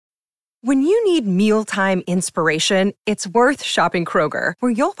When you need mealtime inspiration, it's worth shopping Kroger,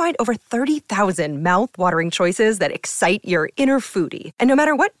 where you'll find over 30,000 mouth-watering choices that excite your inner foodie. And no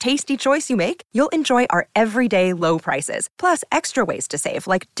matter what tasty choice you make, you'll enjoy our everyday low prices, plus extra ways to save,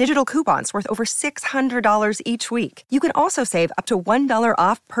 like digital coupons worth over $600 each week. You can also save up to $1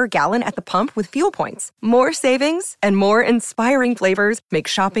 off per gallon at the pump with fuel points. More savings and more inspiring flavors make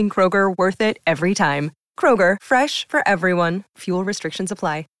shopping Kroger worth it every time. Kroger, fresh for everyone. Fuel restrictions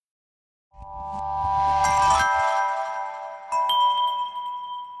apply.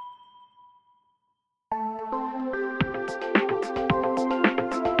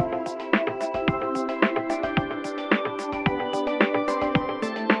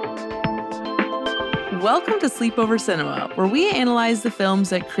 Welcome to Sleepover Cinema, where we analyze the films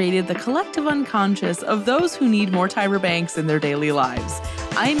that created the collective unconscious of those who need more Tyra Banks in their daily lives.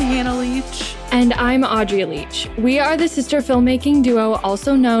 I'm Hannah Leach. And I'm Audrey Leach. We are the sister filmmaking duo,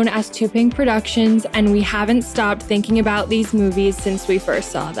 also known as Two Pink Productions, and we haven't stopped thinking about these movies since we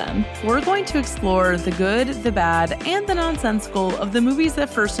first saw them. We're going to explore the good, the bad, and the nonsensical of the movies that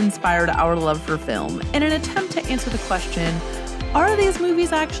first inspired our love for film in an attempt to answer the question, are these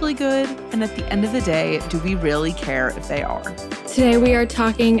movies actually good? And at the end of the day, do we really care if they are? Today we are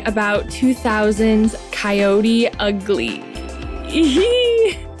talking about 2000's Coyote Ugly.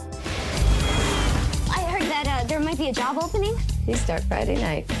 I heard that there might be a job opening. You start Friday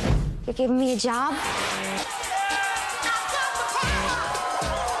night. You're giving me a job?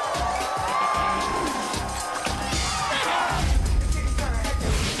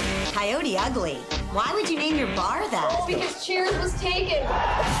 Coyote Ugly. Why would you name your bar that? Because Cheers was taken.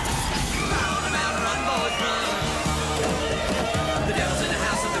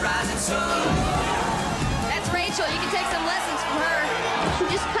 That's Rachel. You can take some lessons from her. She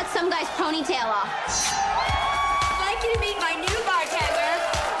just cut some guy's ponytail off. I'd like you to meet my new bartender.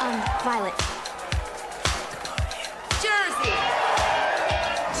 Violet. Jersey.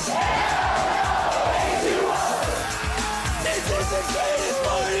 This is the greatest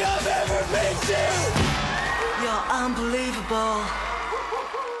party I've ever been to! You're unbelievable.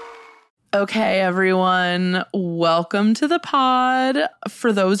 Okay, everyone, welcome to the pod.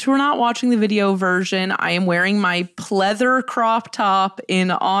 For those who are not watching the video version, I am wearing my pleather crop top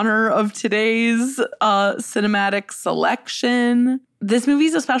in honor of today's cinematic selection. This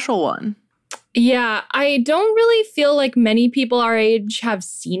movie's a special one. Yeah, I don't really feel like many people our age have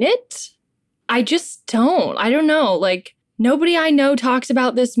seen it. I just don't. I don't know. Like, nobody I know talks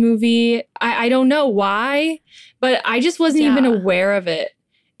about this movie. I don't know why, but I just wasn't even aware of it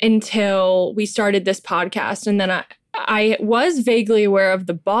until we started this podcast. And then I was vaguely aware of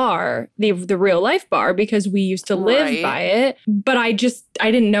the bar, the real life bar, because we used to live by it. But I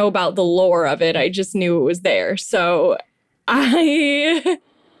didn't know about the lore of it. I just knew it was there. So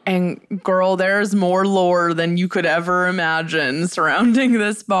And girl, there's more lore than you could ever imagine surrounding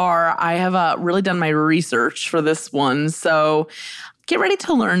this bar. I have really done my research for this one. So get ready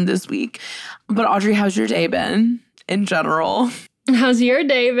to learn this week. But Audrey, how's your day been in general? How's your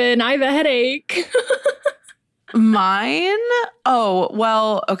day been? I have a headache. Mine? Oh,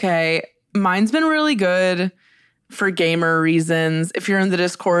 well, okay. Mine's been really good for gamer reasons. If you're in the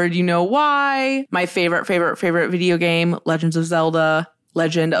Discord, you know why. My favorite video game, Legend of Zelda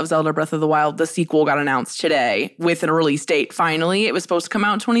Breath of the Wild, the sequel got announced today with a release date. Finally, it was supposed to come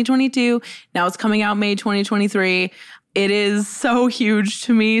out in 2022. Now it's coming out May 2023. It is so huge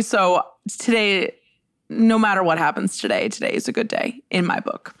to me. So today, no matter what happens today is a good day in my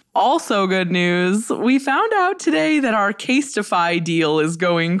book. Also good news, we found out today that our Casetify deal is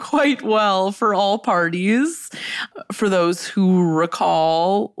going quite well for all parties. For those who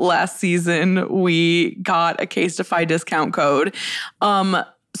recall, last season we got a Casetify discount code.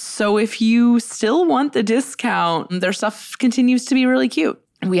 So if you still want the discount, their stuff continues to be really cute.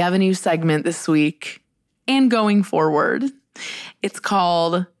 We have a new segment this week and going forward. It's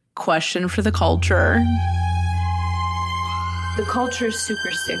called Question for the Culture. The culture is super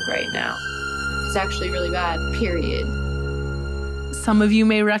sick right now. It's actually really bad, period. Some of you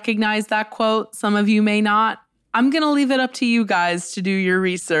may recognize that quote. Some of you may not. I'm going to leave it up to you guys to do your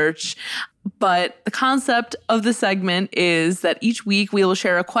research. But the concept of the segment is that each week we will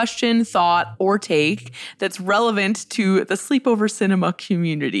share a question, thought, or take that's relevant to the sleepover cinema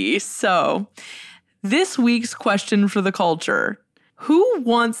community. So this week's question for the culture: who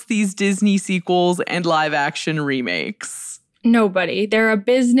wants these Disney sequels and live action remakes? Nobody. They're a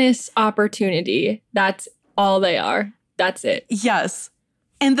business opportunity. That's all they are. That's it. Yes.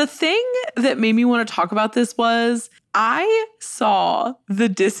 And the thing that made me want to talk about this was I saw the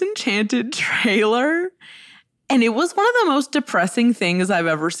Disenchanted trailer And it was one of the most depressing things I've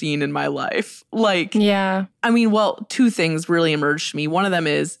ever seen in my life. Like, Yeah. I mean, well, two things really emerged to me. One of them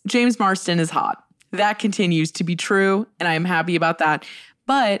is James Marsden is hot. That continues to be true, and I'm happy about that.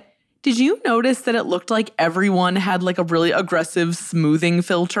 But did you notice that it looked like everyone had like a really aggressive smoothing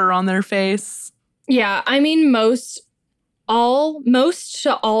filter on their face? Yeah, I mean, most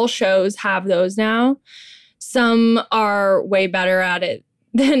to all shows have those now. Some are way better at it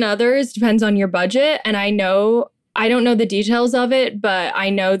than others, depends on your budget. And I don't know the details of it, but I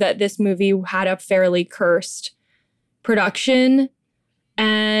know that this movie had a fairly cursed production.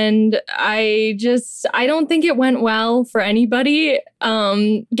 And I don't think it went well for anybody.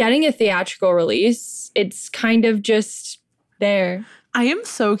 Getting a theatrical release, it's kind of just there. I am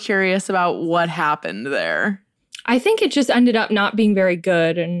so curious about what happened there. I think it just ended up not being very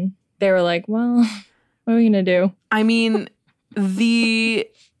good. And they were like, well, what are we going to do? I mean, the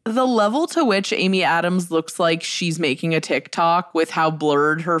level to which Amy Adams looks like she's making a TikTok with how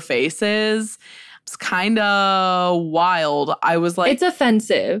blurred her face is, it's kind of wild. I was like... It's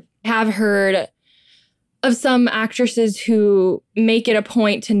offensive. I have heard of some actresses who make it a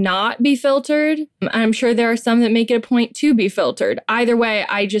point to not be filtered. I'm sure there are some that make it a point to be filtered. Either way,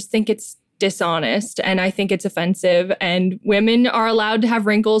 I just think it's dishonest and I think it's offensive, and women are allowed to have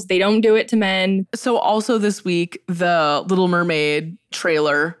wrinkles. They don't do it to men. So also this week, the Little Mermaid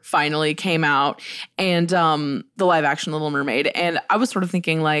trailer finally came out, and the live action Little Mermaid. And I was sort of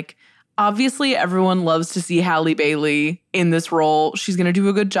thinking, like, obviously everyone loves to see Halle Bailey in this role. She's going to do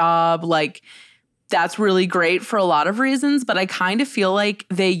a good job. Like, that's really great for a lot of reasons, but I kind of feel like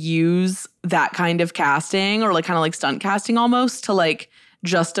they use that kind of casting, or like kind of like stunt casting almost, to like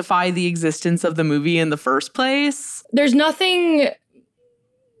justify the existence of the movie in the first place. There's nothing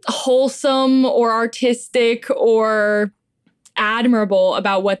wholesome or artistic or admirable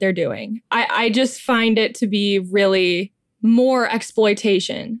about what they're doing. I just find it to be really more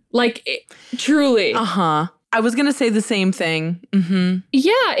exploitation. Like, truly. I was going to say the same thing. Mm-hmm.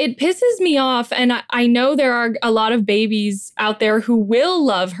 Yeah, it pisses me off. And I know there are a lot of babies out there who will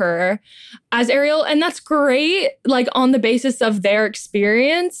love her as Ariel. And that's great, like on the basis of their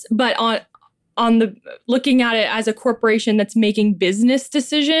experience. But on the looking at it as a corporation that's making business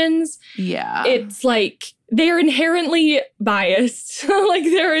decisions, yeah, it's like they're inherently biased. Like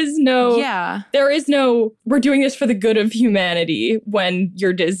there is no, we're doing this for the good of humanity when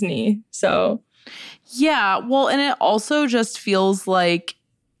you're Disney. So... yeah, well, and it also just feels like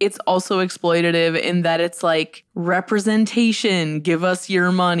it's also exploitative in that it's like representation, give us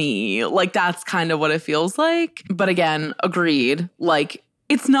your money. Like, that's kind of what it feels like. But again, agreed. Like,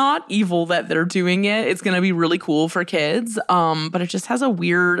 it's not evil that they're doing it. It's going to be really cool for kids. But it just has a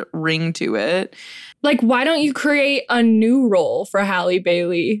weird ring to it. Like, why don't you create a new role for Halle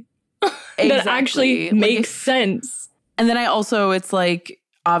Bailey that actually makes sense? And then it's like,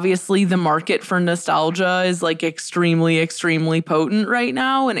 obviously, the market for nostalgia is like extremely, extremely potent right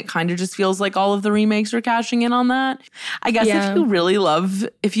now. And it kind of just feels like all of the remakes are cashing in on that. I guess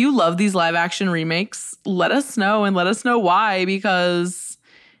if you love these live action remakes, let us know, and let us know why, because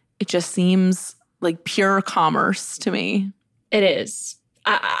it just seems like pure commerce to me. It is.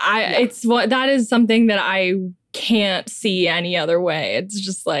 That is something that I can't see any other way. It's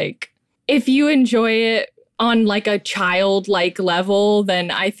just like, if you enjoy it on like a childlike level, then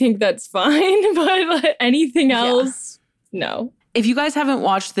I think that's fine. But anything else, no. If you guys haven't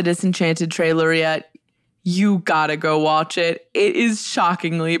watched the Disenchanted trailer yet, you gotta go watch it. It is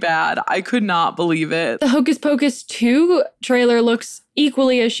shockingly bad. I could not believe it. The Hocus Pocus 2 trailer looks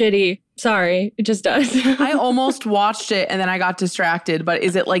equally as shitty. Sorry, it just does. I almost watched it and then I got distracted, but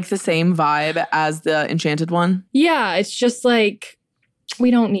is it like the same vibe as the Enchanted one? Yeah, it's just like,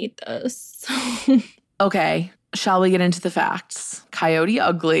 we don't need this. Okay, shall we get into the facts? Coyote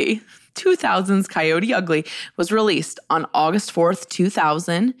Ugly, 2000's Coyote Ugly, was released on August 4th,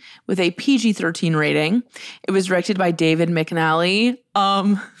 2000 with a PG-13 rating. It was directed by David McNally,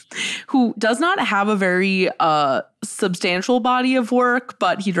 who does not have a very substantial body of work,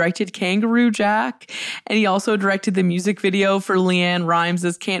 but he directed Kangaroo Jack, and he also directed the music video for LeAnn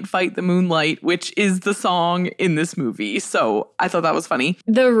Rimes' Can't Fight the Moonlight, which is the song in this movie. So I thought that was funny.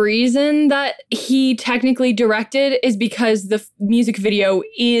 The reason that he technically directed is because the music video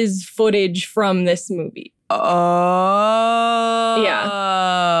is footage from this movie. Oh.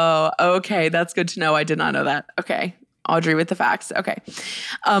 Yeah. Okay, that's good to know. I did not know that. Okay. Audrey with the facts. Okay.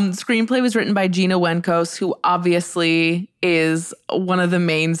 Screenplay was written by Gina Wenkos, who obviously is one of the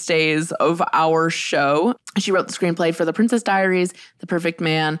mainstays of our show. She wrote the screenplay for The Princess Diaries, The Perfect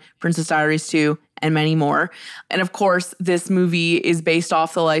Man, Princess Diaries 2, and many more. And of course, this movie is based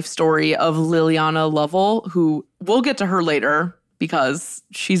off the life story of Liliana Lovell, who we'll get to her later because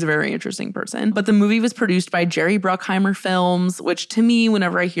she's a very interesting person. But the movie was produced by Jerry Bruckheimer Films, which to me,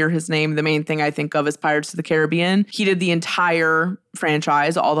 whenever I hear his name, the main thing I think of is Pirates of the Caribbean. He did the entire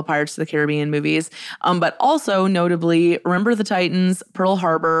franchise, all the Pirates of the Caribbean movies. But also, notably, Remember the Titans, Pearl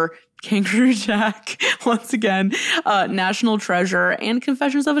Harbor, Kangaroo Jack, once again, National Treasure, and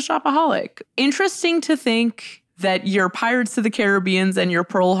Confessions of a Shopaholic. Interesting to think that your Pirates of the Caribbeans and your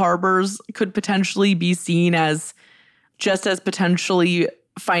Pearl Harbors could potentially be seen as just as potentially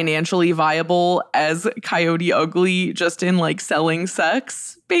financially viable as Coyote Ugly, just in like selling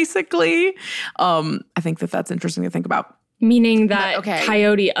sex, basically. I think that that's interesting to think about. Meaning that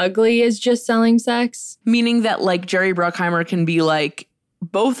Coyote Ugly is just selling sex? Meaning that like Jerry Bruckheimer can be like,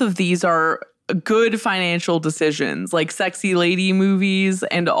 both of these are good financial decisions, like sexy lady movies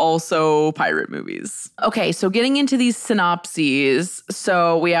and also pirate movies. Okay, so getting into these synopses.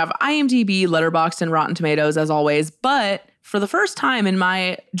 So we have IMDb, Letterboxd, and Rotten Tomatoes as always, but for the first time in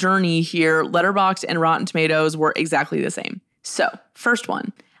my journey here, Letterboxd and Rotten Tomatoes were exactly the same. So, first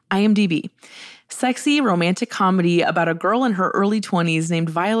one, IMDb. Sexy romantic comedy about a girl in her early 20s named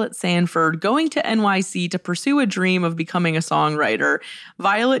Violet Sanford going to NYC to pursue a dream of becoming a songwriter.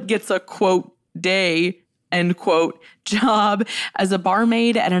 Violet gets a, quote, day, end quote, job as a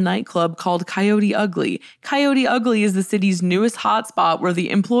barmaid at a nightclub called Coyote Ugly. Coyote Ugly is the city's newest hotspot where the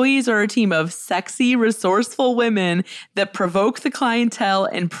employees are a team of sexy, resourceful women that provoke the clientele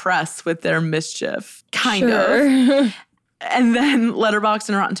and press with their mischief. Kind of. And then Letterboxd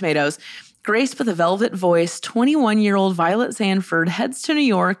and Rotten Tomatoes. Graced with a velvet voice, 21-year-old Violet Sanford heads to New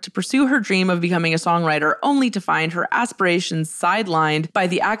York to pursue her dream of becoming a songwriter, only to find her aspirations sidelined by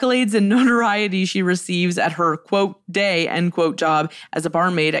the accolades and notoriety she receives at her, quote, day, end quote, job as a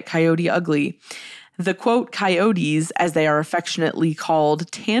barmaid at Coyote Ugly. The, quote, coyotes, as they are affectionately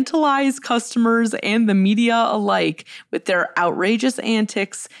called, tantalize customers and the media alike with their outrageous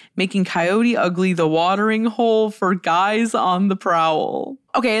antics, making Coyote Ugly the watering hole for guys on the prowl.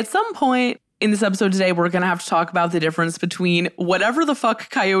 Okay, at some point in this episode today, we're going to have to talk about the difference between whatever the fuck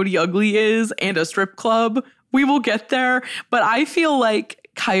Coyote Ugly is and a strip club. We will get there, but I feel like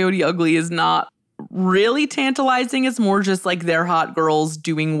Coyote Ugly is not really tantalizing. It's more just like they're hot girls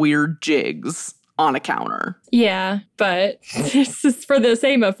doing weird jigs on a counter. Yeah, but this is for the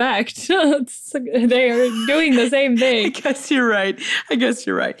same effect. They are doing the same thing. I guess you're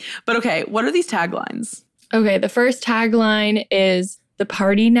right. But okay, what are these taglines? Okay, the first tagline is "The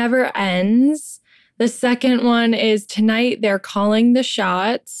party never ends." The second one is "Tonight they're calling the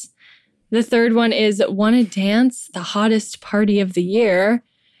shots." The third one is "Wanna dance? The hottest party of the year."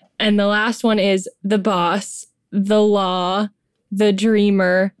 And the last one is "The boss, the law, the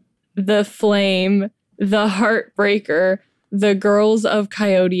dreamer, the flame, the heartbreaker, the girls of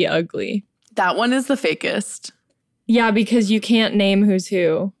Coyote Ugly." That one is the fakest. Yeah, because you can't name who's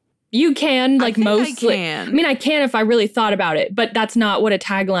who. You can, like, mostly. I mean, I can if I really thought about it, but that's not what a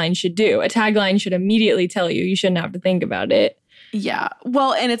tagline should do. A tagline should immediately tell you. You shouldn't have to think about it. Yeah.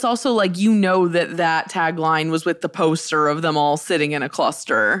 Well, and it's also like, you know, that tagline was with the poster of them all sitting in a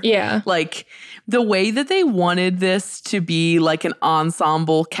cluster. Yeah. Like, the way that they wanted this to be like an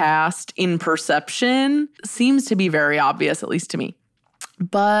ensemble cast in perception seems to be very obvious, at least to me.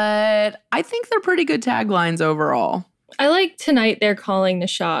 But I think they're pretty good taglines overall. I like "Tonight they're calling the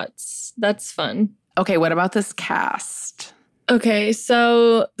shots." That's fun. Okay, what about this cast? Okay,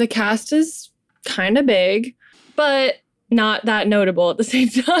 so the cast is kind of big, but not that notable at the same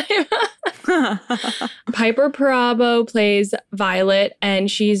time. Piper Perabo plays Violet, and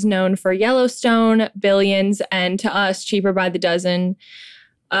she's known for Yellowstone, Billions, and to us, Cheaper by the Dozen.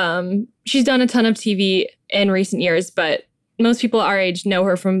 She's done a ton of TV in recent years, but most people our age know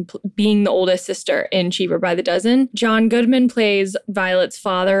her from being the oldest sister in Cheaper by the Dozen. John Goodman plays Violet's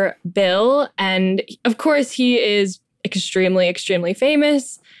father, Bill, and of course, he is extremely, extremely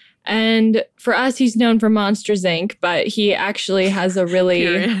famous. And for us, he's known for Monsters, Inc., but he actually has a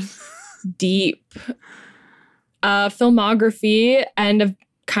really deep filmography and a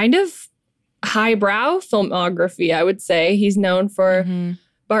kind of highbrow filmography, I would say. He's known for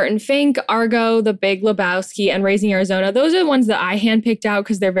Barton Fink, Argo, The Big Lebowski, and Raising Arizona. Those are the ones that I handpicked out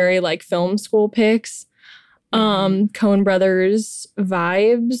because they're very like film school picks. Coen Brothers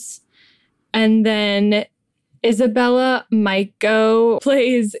vibes. And then Isabella Maiko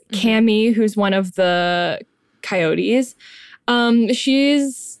plays Cammy, who's one of the coyotes.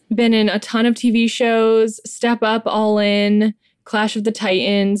 She's been in a ton of TV shows, Step Up, All In, Clash of the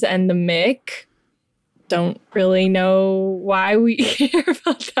Titans, and The Mick. Don't really know why we care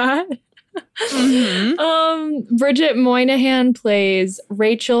about that. Bridget Moynihan plays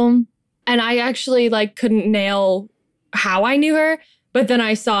Rachel, and I actually couldn't nail how I knew her, but then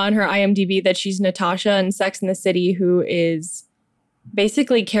I saw on her IMDb that she's Natasha in Sex and the City, who is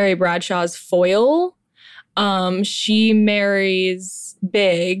basically Carrie Bradshaw's foil. She marries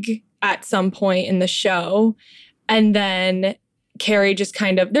Big at some point in the show, and then Carrie just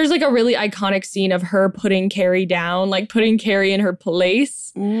there's a really iconic scene of her putting Carrie down, putting Carrie in her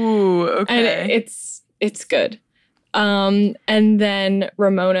place. Ooh, okay. And it's good. And then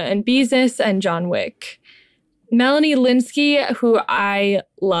Ramona and Beezus and John Wick. Melanie Lynskey, who I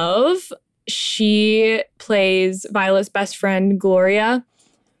love, she plays Violet's best friend, Gloria.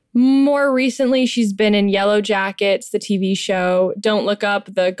 More recently, she's been in Yellow Jackets, the TV show, Don't Look Up,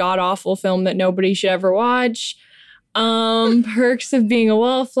 the god-awful film that nobody should ever watch. Perks of Being a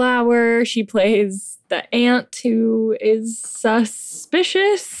Wallflower. She plays the aunt who is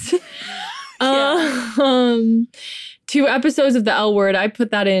suspicious. 2 episodes of The L Word. I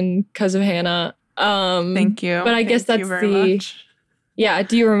put that in because of Hannah. Thank you. But I guess that's much. Yeah,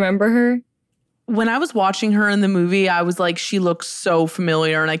 do you remember her? When I was watching her in the movie, I was like, she looks so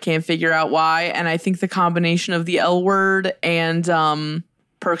familiar and I can't figure out why. And I think the combination of The L Word and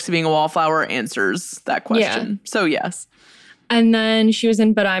Perks of Being a Wallflower answers that question. Yeah. So yes. And then she was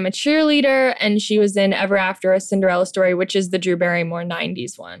in But I'm a Cheerleader, and she was in Ever After, A Cinderella Story, which is the Drew Barrymore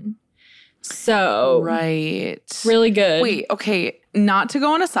 90s one. So right. Really good. Wait, okay. Not to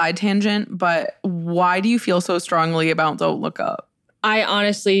go on a side tangent, but why do you feel so strongly about Don't Look Up? I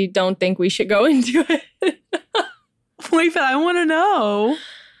honestly don't think we should go into it. Wait, but I want to know.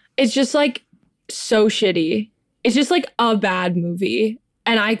 It's just so shitty. It's just a bad movie.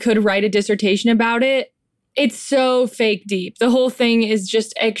 And I could write a dissertation about it. It's so fake deep. The whole thing is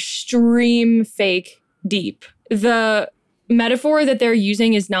just extreme fake deep. The metaphor that they're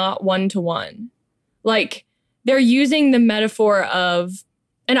using is not one-to-one. They're using the metaphor of,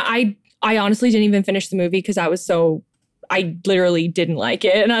 and I honestly didn't even finish the movie because I literally didn't like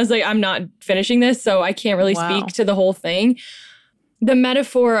it. And I was like, I'm not finishing this, so I can't really speak to the whole thing. The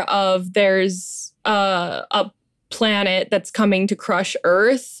metaphor of there's a planet that's coming to crush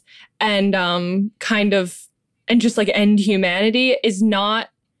Earth and just end humanity is not,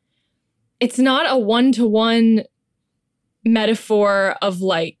 it's not a one-to-one metaphor of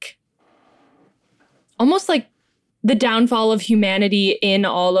almost the downfall of humanity in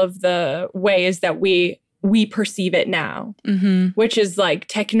all of the ways that we perceive it now, which is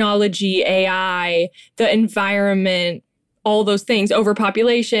technology, AI, the environment, all those things,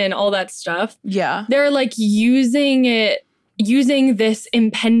 overpopulation, all that stuff. Yeah. They're using this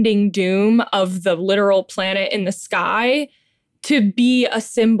impending doom of the literal planet in the sky to be a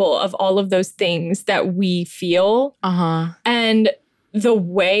symbol of all of those things that we feel. And the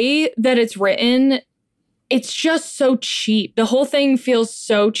way that it's written, it's just so cheap. The whole thing feels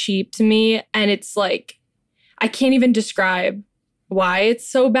so cheap to me. And it's I can't even describe why it's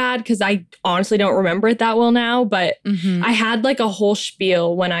so bad because I honestly don't remember it that well now. But I had a whole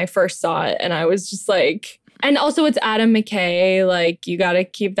spiel when I first saw it. And I was just and also it's Adam McKay. You got to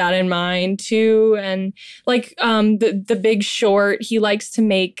keep that in mind too. And the Big Short, he likes to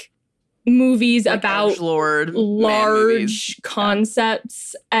make movies about large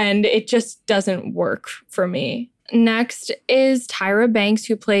concepts. And it just doesn't work for me. Next is Tyra Banks,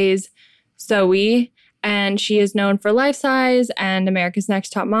 who plays Zoe. And she is known for Life Size and America's Next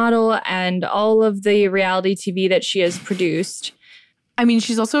Top Model and all of the reality TV that she has produced. I mean,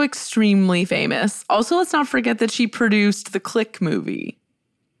 she's also extremely famous. Also, let's not forget that she produced the Click movie.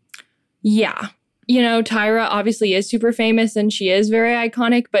 Yeah. Tyra obviously is super famous and she is very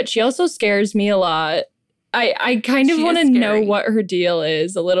iconic, but she also scares me a lot. I kind of want to know what her deal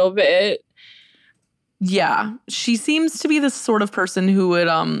is a little bit. Yeah, she seems to be the sort of person who would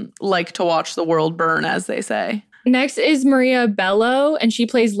like to watch the world burn, as they say. Next is Maria Bello, and she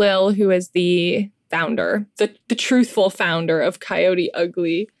plays Lil, who is the founder, the truthful founder of Coyote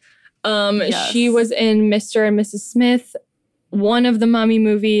Ugly. Yes. She was in Mr. and Mrs. Smith, one of the Mummy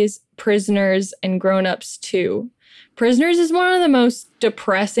movies, Prisoners, and Grown Ups 2. Prisoners is one of the most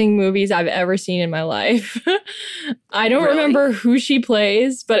depressing movies I've ever seen in my life. I don't remember who she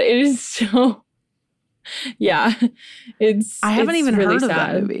plays, but it is so... Yeah, I haven't even really heard sad. of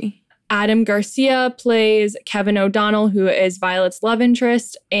that movie. Adam Garcia plays Kevin O'Donnell, who is Violet's love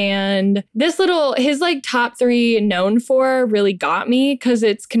interest. And his like top 3 known for really got me because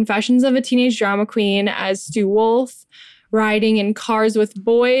it's Confessions of a Teenage Drama Queen as Stu Wolf, Riding in Cars with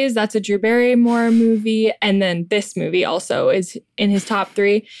Boys, that's a Drew Barrymore movie. And then this movie also is in his top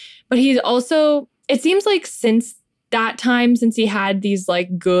 3. But he's also, it seems like since that time, since he had these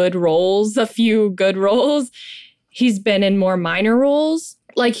like good roles, a few good roles, he's been in more minor roles.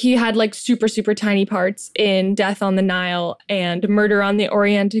 Like he had like super, super tiny parts in Death on the Nile and Murder on the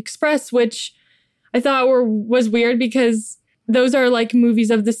Orient Express, which I thought was weird because those are like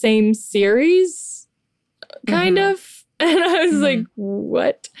movies of the same series, kind of. And I was like,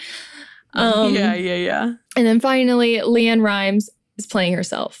 what? Yeah. And then finally, Leanne Rimes is playing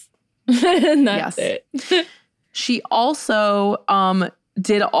herself. And that's it. She also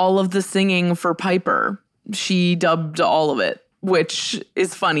did all of the singing for Piper. She dubbed all of it, which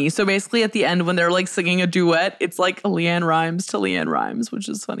is funny. So basically at the end when they're like singing a duet, it's like Leanne Rimes to Leanne Rimes, which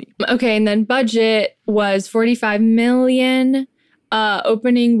is funny. Okay, and then budget was $45 million.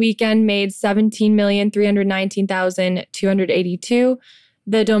 Opening weekend made $17,319,282.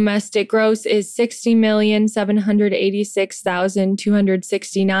 The domestic gross is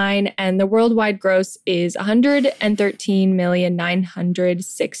 $60,786,269, and the worldwide gross is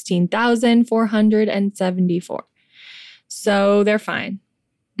 $113,916,474. So they're fine.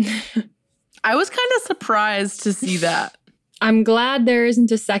 I was kind of surprised to see that. I'm glad there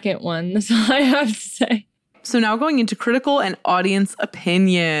isn't a second one. That's all I have to say. So now going into critical and audience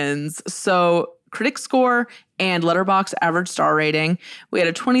opinions. So critic score and Letterboxd average star rating. We had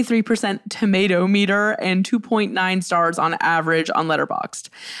a 23% tomato meter and 2.9 stars on average on Letterboxd.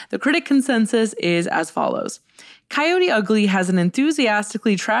 The critic consensus is as follows. Coyote Ugly has an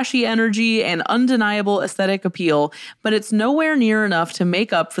enthusiastically trashy energy and undeniable aesthetic appeal, but it's nowhere near enough to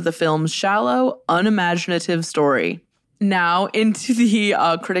make up for the film's shallow, unimaginative story. Now into the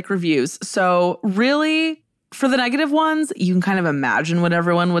critic reviews. So really, for the negative ones, you can kind of imagine what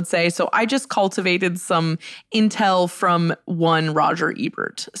everyone would say. So I just cultivated some intel from one Roger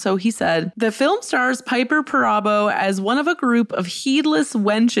Ebert. So he said, the film stars Piper Perabo as one of a group of heedless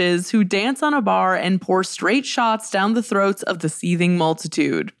wenches who dance on a bar and pour straight shots down the throats of the seething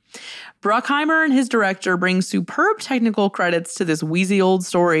multitude. Bruckheimer and his director bring superb technical credits to this wheezy old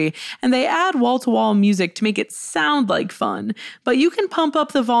story, and they add wall-to-wall music to make it sound like fun. But you can pump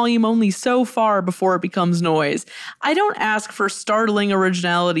up the volume only so far before it becomes noise. I don't ask for startling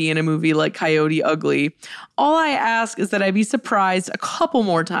originality in a movie like Coyote Ugly. All I ask is that I be surprised a couple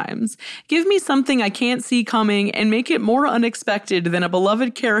more times. Give me something I can't see coming and make it more unexpected than a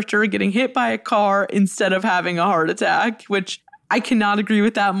beloved character getting hit by a car instead of having a heart attack, which I cannot agree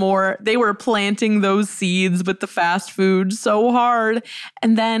with that more. They were planting those seeds with the fast food so hard.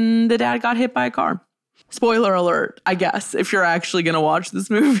 And then the dad got hit by a car. Spoiler alert, I guess, if you're actually going to watch this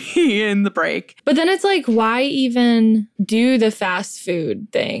movie in the break. But then it's like, why even do the fast food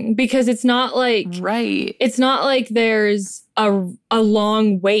thing? Because it's not like... Right. It's not like there's a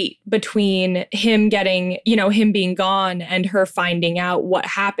long wait between him getting, him being gone and her finding out what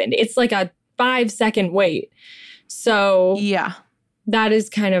happened. It's like a 5-second wait. So yeah, that is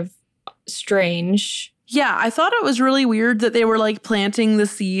kind of strange. Yeah, I thought it was really weird that they were like planting the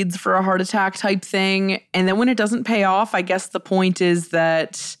seeds for a heart attack type thing. And then when it doesn't pay off, I guess the point is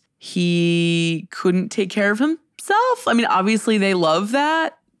that he couldn't take care of himself. I mean, obviously they love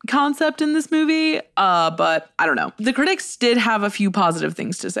that concept in this movie, but I don't know. The critics did have a few positive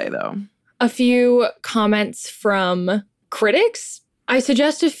things to say, though. A few comments from critics. I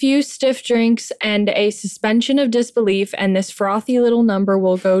suggest a few stiff drinks and a suspension of disbelief, and this frothy little number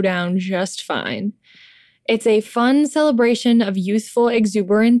will go down just fine. It's a fun celebration of youthful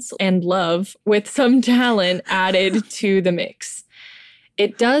exuberance and love with some talent added to the mix.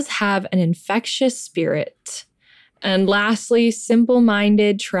 It does have an infectious spirit. And lastly,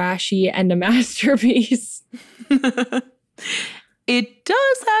 simple-minded, trashy, and a masterpiece. It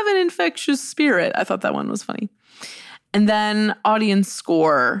does have an infectious spirit. I thought that one was funny. And then audience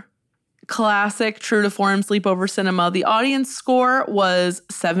score. Classic, true to form sleepover cinema. The audience score was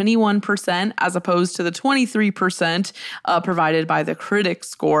 71% as opposed to the 23% provided by the critic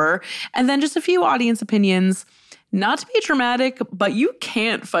score. And then just a few audience opinions. Not to be dramatic, but you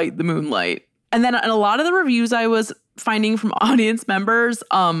can't fight the moonlight. And then in a lot of the reviews I was finding from audience members,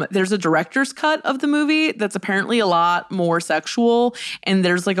 there's a director's cut of the movie that's apparently a lot more sexual. And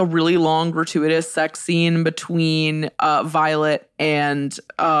there's like a really long gratuitous sex scene between Violet and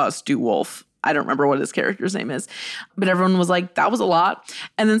Stu Wolf. I don't remember what his character's name is. But everyone was like, that was a lot.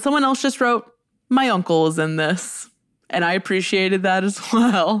 And then someone else just wrote, my uncle is in this. And I appreciated that as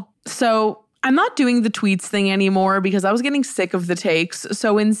well. So I'm not doing the tweets thing anymore because I was getting sick of the takes.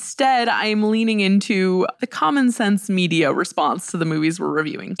 So instead, I'm leaning into the Common Sense Media response to the movies we're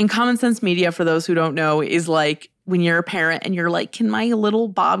reviewing. And Common Sense Media, for those who don't know, is like when you're a parent and you're like, can my little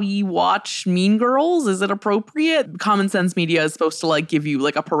Bobby watch Mean Girls? Is it appropriate? Common Sense Media is supposed to like give you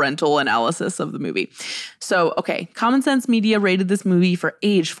like a parental analysis of the movie. So, okay, Common Sense Media rated this movie for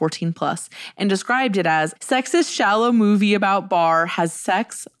age 14 plus and described it as sexist, shallow movie about bar, has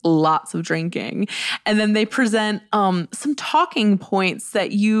sex, lots of drinking. And then they present some talking points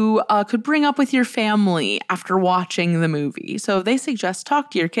that you could bring up with your family after watching the movie. So they suggest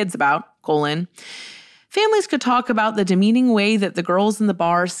talk to your kids about, families could talk about the demeaning way that the girls in the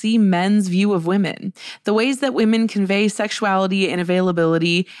bar see men's view of women, the ways that women convey sexuality and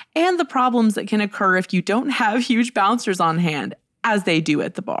availability, and the problems that can occur if you don't have huge bouncers on hand, as they do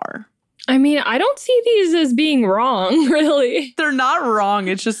at the bar. I mean, I don't see these as being wrong, really. They're not wrong.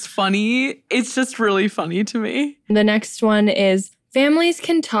 It's just funny. It's just really funny to me. The next one is, families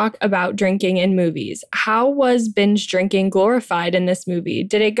can talk about drinking in movies. How was binge drinking glorified in this movie?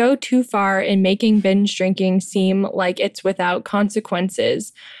 Did it go too far in making binge drinking seem like it's without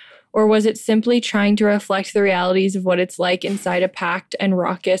consequences? Or was it simply trying to reflect the realities of what it's like inside a packed and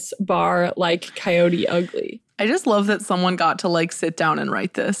raucous bar like Coyote Ugly? I just love that someone got to like sit down and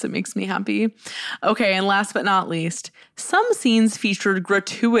write this. It makes me happy. Okay, and last but not least, some scenes featured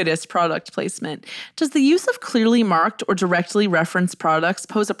gratuitous product placement. Does the use of clearly marked or directly referenced products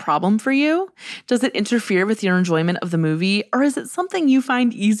pose a problem for you? Does it interfere with your enjoyment of the movie, or is it something you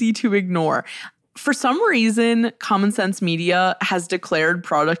find easy to ignore? For some reason, Common Sense Media has declared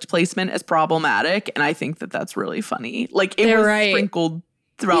product placement as problematic, and I think that that's really funny. Like, it was sprinkled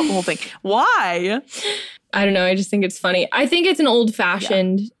throughout the whole thing. Why? I don't know. I just think it's funny. I think it's an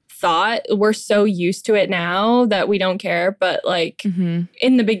old-fashioned thought. We're so used to it now that we don't care. But like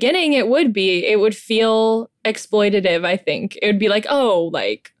in the beginning, it would be. It would feel exploitative, I think. It would be like, oh,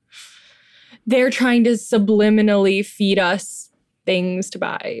 like they're trying to subliminally feed us things to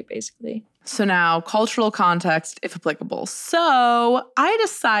buy, basically. So now, cultural context, if applicable. So I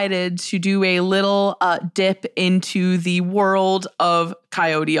decided to do a little dip into the world of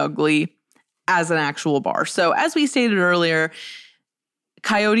Coyote Ugly as an actual bar. So as we stated earlier,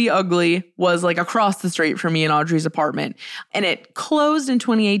 Coyote Ugly was like across the street from me in Audrey's apartment. And it closed in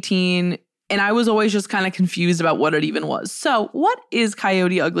 2018. And I was always just kind of confused about what it even was. So what is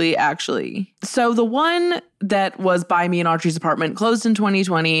Coyote Ugly actually? So the one that was by me in Audrey's apartment closed in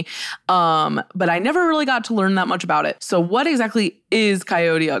 2020, but I never really got to learn that much about it. So what exactly is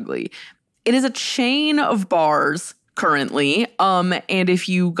Coyote Ugly? It is a chain of bars currently. And if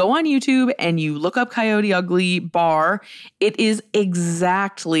you go on YouTube and you look up Coyote Ugly bar, it is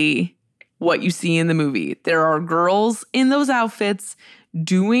exactly what you see in the movie. There are girls in those outfits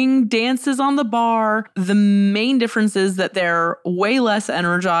doing dances on the bar. The main difference is that they're way less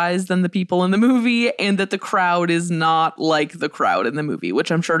energized than the people in the movie and that the crowd is not like the crowd in the movie, which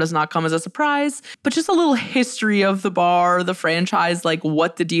I'm sure does not come as a surprise. But just a little history of the bar, the franchise, like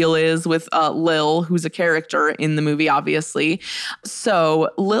what the deal is with Lil, who's a character in the movie, obviously. So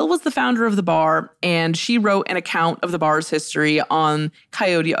Lil was the founder of the bar, and she wrote an account of the bar's history on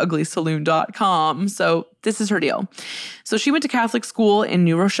CoyoteUglySaloon.com. So this is her deal. So she went to Catholic school in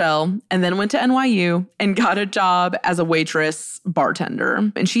New Rochelle and then went to NYU and got a job as a waitress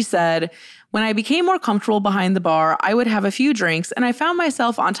bartender. And she said, when I became more comfortable behind the bar, I would have a few drinks and I found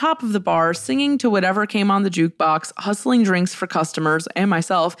myself on top of the bar singing to whatever came on the jukebox, hustling drinks for customers and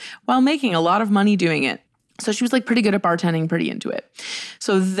myself while making a lot of money doing it. So she was like pretty good at bartending, pretty into it.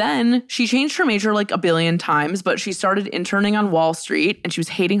 So then she changed her major like a billion times, but she started interning on Wall Street and she was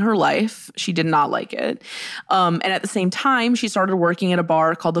hating her life. She did not like it. And at the same time, she started working at a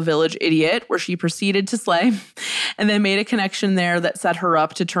bar called the Village Idiot, where she proceeded to slay and then made a connection there that set her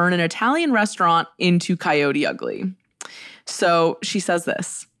up to turn an Italian restaurant into Coyote Ugly. So she says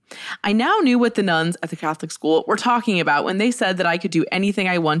this. I now knew what the nuns at the Catholic school were talking about when they said that I could do anything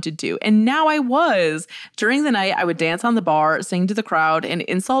I wanted to. And now I was. During the night, I would dance on the bar, sing to the crowd, and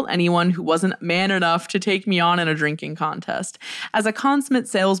insult anyone who wasn't man enough to take me on in a drinking contest. As a consummate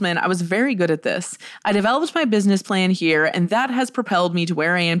salesman, I was very good at this. I developed my business plan here, and that has propelled me to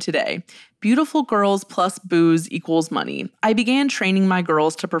where I am today. Beautiful girls plus booze equals money. I began training my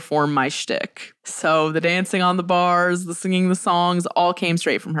girls to perform my shtick. So the dancing on the bars, the singing the songs, all came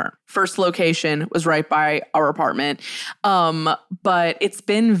straight from her. First location was right by our apartment. But it's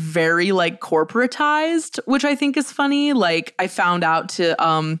been very like corporatized, which I think is funny. Like I found out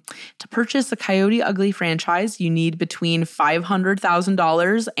to purchase a Coyote Ugly franchise, you need between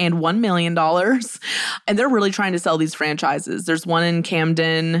 $500,000 and $1 million. And they're really trying to sell these franchises. There's one in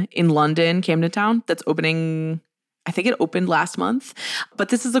Camden in London, Camden Town, that's opening. I think it opened last month. But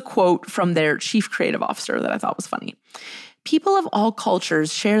this is a quote from their chief creative officer that I thought was funny. People of all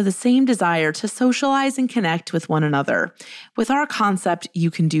cultures share the same desire to socialize and connect with one another. With our concept,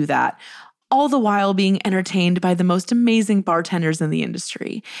 you can do that, all the while being entertained by the most amazing bartenders in the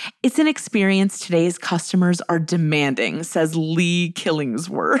industry. It's an experience today's customers are demanding, says Lee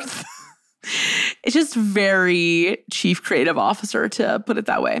Killingsworth. It's just very chief creative officer to put it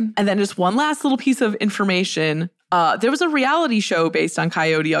that way. And then just one last little piece of information. There was a reality show based on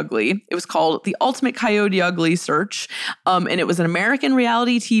Coyote Ugly. It was called The Ultimate Coyote Ugly Search. And it was an American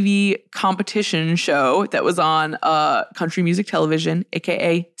reality TV competition show that was on country music television,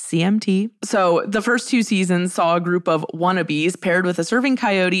 aka CMT. So the first 2 seasons saw a group of wannabes paired with a serving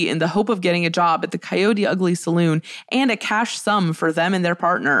coyote in the hope of getting a job at the Coyote Ugly Saloon and a cash sum for them and their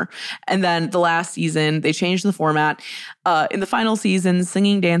partner. And then the last season, they changed the format. In the final season,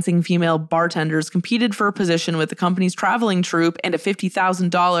 singing, dancing female bartenders competed for a position with the company's traveling troupe and a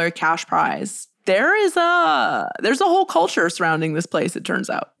 $50,000 cash prize. There's a whole culture surrounding this place, it turns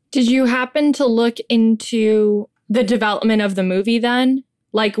out. Did you happen to look into the development of the movie then?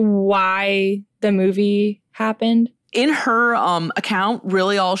 Like why the movie happened? In her account,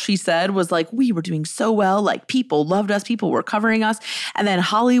 really all she said was like, we were doing so well. Like people loved us. People were covering us. And then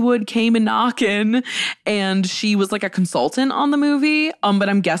Hollywood came and knocking and she was like a consultant on the movie. But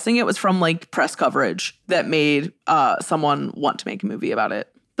I'm guessing it was from like press coverage that made someone want to make a movie about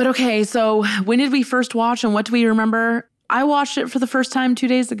it. But okay, so when did we first watch and what do we remember? I watched it for the first time 2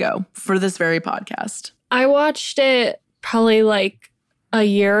 days ago for this very podcast. I watched it probably like a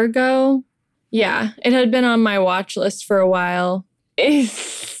year ago. Yeah, it had been on my watch list for a while.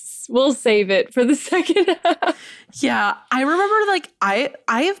 We'll save it for the second half. Yeah, I remember like I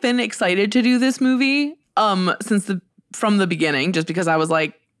have been excited to do this movie from the beginning, just because I was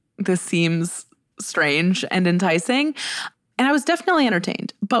like, this seems strange and enticing. And I was definitely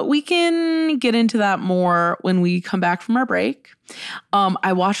entertained, but we can get into that more when we come back from our break.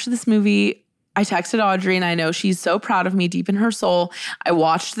 I watched this movie. I texted Audrey and I know she's so proud of me deep in her soul. I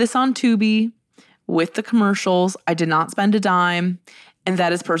watched this on Tubi with the commercials. I did not spend a dime, and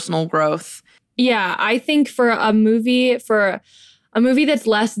that is personal growth. Yeah, I think for a movie that's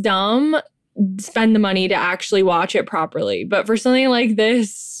less dumb, spend the money to actually watch it properly. But for something like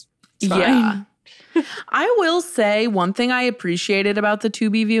this, it's fine. Yeah. I will say one thing I appreciated about the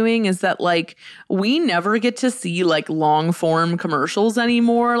Tubi viewing is that like we never get to see like long form commercials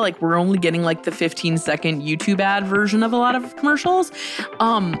anymore. Like we're only getting like the 15-second YouTube ad version of a lot of commercials.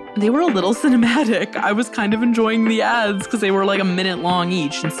 They were a little cinematic. I was kind of enjoying the ads because they were like a minute long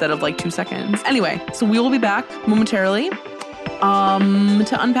each instead of like 2 seconds. Anyway, so we will be back momentarily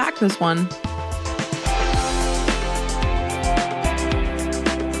to unpack this one.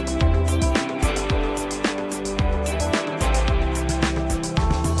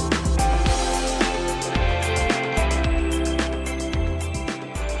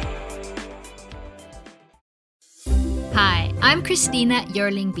 Hi, I'm Christina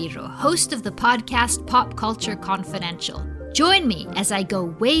Yerling-Biro, host of the podcast Pop Culture Confidential. Join me as I go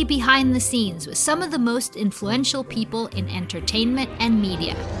way behind the scenes with some of the most influential people in entertainment and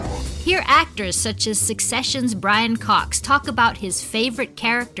media. Hear actors such as Succession's Brian Cox talk about his favorite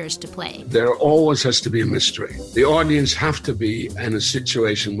characters to play. There always has to be a mystery. The audience have to be in a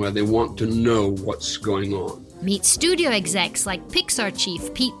situation where they want to know what's going on. Meet studio execs like Pixar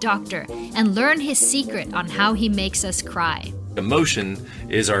chief Pete Docter and learn his secret on how he makes us cry. Emotion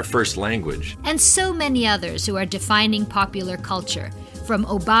is our first language. And so many others who are defining popular culture, from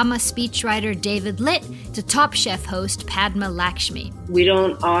Obama speechwriter David Litt to Top Chef host Padma Lakshmi. We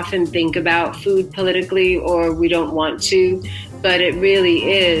don't often think about food politically, or we don't want to, but it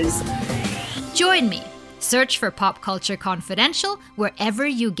really is. Join me. Search for Pop Culture Confidential wherever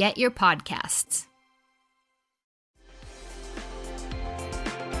you get your podcasts.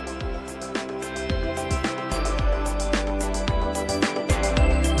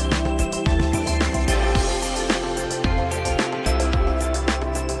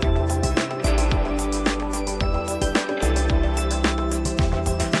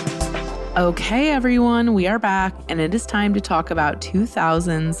 Okay, everyone, we are back, and it is time to talk about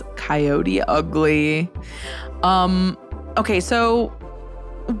 2000's Coyote Ugly. Okay, so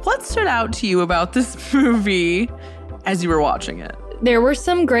what stood out to you about this movie as you were watching it? There were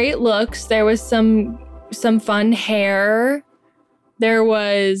some great looks. There was some fun hair. There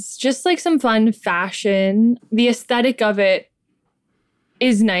was just like some fun fashion. The aesthetic of it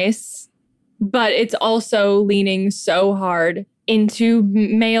is nice, but it's also leaning so hard into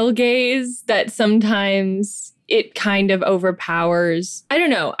male gaze that sometimes it kind of overpowers. I don't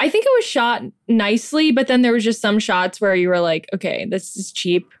know. I think it was shot nicely, but then there was just some shots where you were like, okay, this is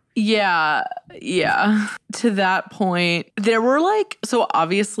cheap. Yeah. To that point, there were like, so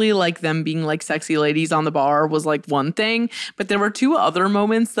obviously like them being like sexy ladies on the bar was like one thing, but there were two other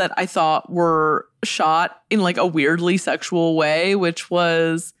moments that I thought were shot in like a weirdly sexual way, which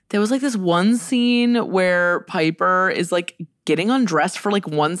was, there was like this one scene where Piper is like getting undressed for like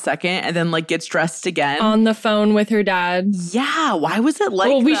 1 second and then like gets dressed again. On the phone with her dad. Yeah. Why was it like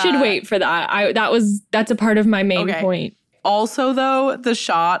Well, we that? should wait for that. That's a part of my main point. Also, though, the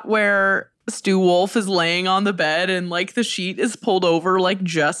shot where Stu Wolf is laying on the bed and like the sheet is pulled over like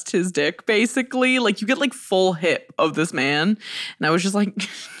just his dick, basically. Like you get like full hip of this man. And I was just like,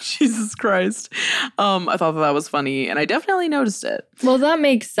 Jesus Christ. I thought that was funny and I definitely noticed it. Well, that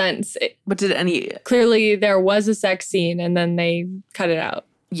makes sense. But Clearly there was a sex scene and then they cut it out.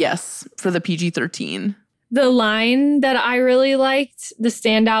 Yes, for the PG-13. The line that I really liked, the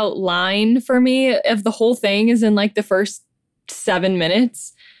standout line for me of the whole thing is in like the first 7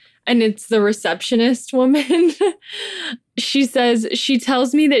 minutes. And it's the receptionist woman. She says, she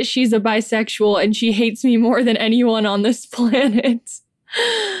tells me that she's a bisexual and she hates me more than anyone on this planet.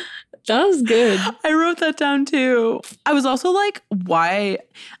 That was good. I wrote that down too. I was also like, why?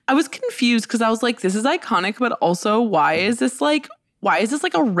 I was confused because I was like, this is iconic, but also why is this like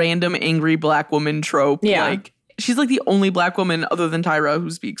a random angry black woman trope? Yeah. Like, she's like the only black woman other than Tyra who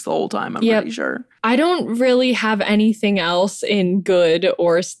speaks the whole time, I'm pretty sure. I don't really have anything else in good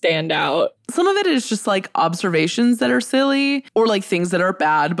or standout. Some of it is just like observations that are silly or like things that are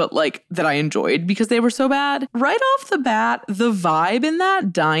bad, but like that I enjoyed because they were so bad. Right off the bat, the vibe in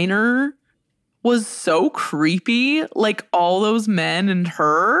that diner was so creepy, like all those men and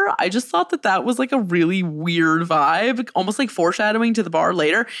her. I just thought that was like a really weird vibe, almost like foreshadowing to the bar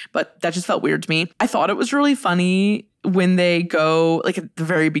later, but that just felt weird to me. I thought it was really funny when they go, like at the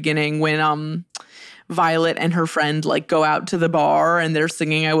very beginning, when Violet and her friend like go out to the bar and they're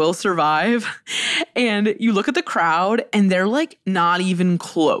singing I Will Survive. And you look at the crowd and they're like not even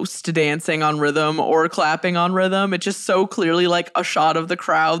close to dancing on rhythm or clapping on rhythm. It's just so clearly like a shot of the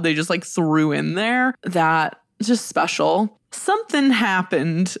crowd they just like threw in there. That's just special. Something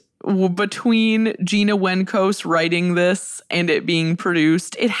happened between Gina Wenkos writing this and it being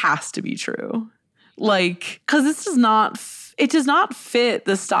produced. It has to be true. Like, because this does not fit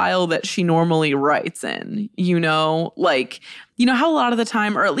the style that she normally writes in, you know? Like, you know how a lot of the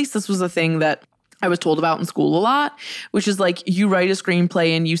time, or at least this was a thing that I was told about in school a lot, which is like you write a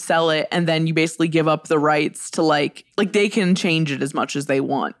screenplay and you sell it and then you basically give up the rights to like they can change it as much as they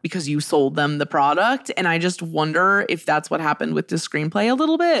want because you sold them the product. And I just wonder if that's what happened with this screenplay a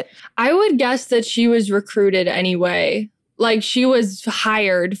little bit. I would guess that she was recruited anyway. Like, she was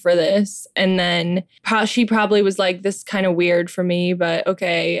hired for this, and then she probably was like, this kind of weird for me, but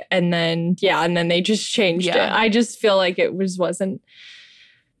okay. And then they just changed it. I just feel like it wasn't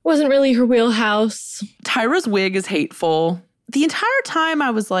really her wheelhouse. Tyra's wig is hateful. The entire time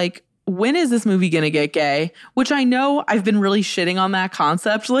I was like, when is this movie gonna get gay? Which I know I've been really shitting on that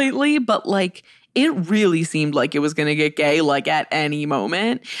concept lately, but like, it really seemed like it was going to get gay, like, at any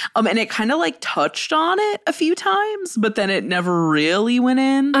moment. And it kind of, like, touched on it a few times, but then it never really went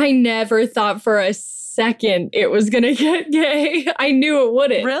in. I never thought for a second it was going to get gay. I knew it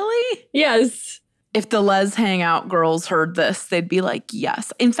wouldn't. Really? Yes. If the Les Hangout girls heard this, they'd be like,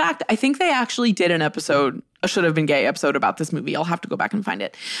 yes. In fact, I think they actually did an episode, a Should Have Been Gay episode about this movie. I'll have to go back and find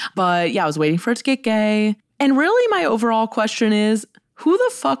it. But, yeah, I was waiting for it to get gay. And really, my overall question is, who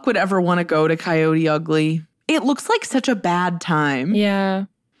the fuck would ever want to go to Coyote Ugly? It looks like such a bad time. Yeah.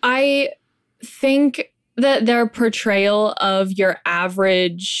 I think that their portrayal of your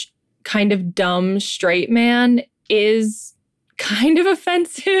average kind of dumb straight man is kind of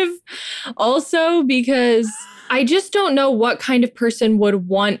offensive. Also, because I just don't know what kind of person would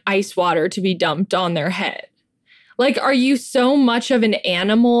want ice water to be dumped on their head. Like, are you so much of an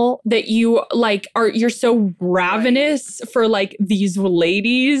animal that you you're so ravenous for like these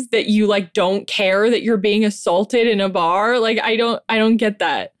ladies that you like don't care that you're being assaulted in a bar? Like, I don't get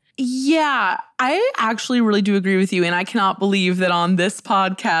that. Yeah, I actually really do agree with you. And I cannot believe that on this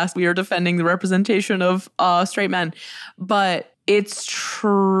podcast, we are defending the representation of straight men. But it's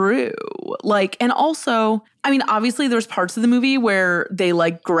true. Like, and also, I mean, obviously there's parts of the movie where they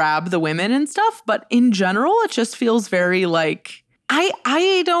like grab the women and stuff, but in general, it just feels very like,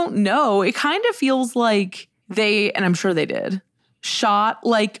 I don't know. It kind of feels like they, and I'm sure they did, shot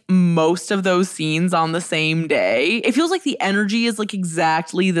like most of those scenes on the same day. It feels like the energy is like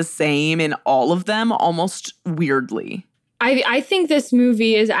exactly the same in all of them, almost weirdly. I think this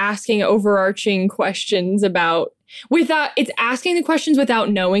movie is asking overarching questions it's asking the questions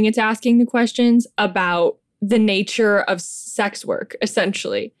without knowing it's asking the questions about the nature of sex work,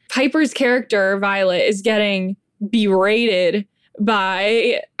 essentially. Piper's character, Violet, is getting berated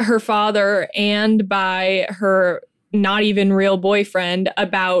by her father and by her not even real boyfriend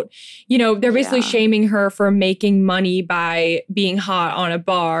about, they're basically shaming her for making money by being hot on a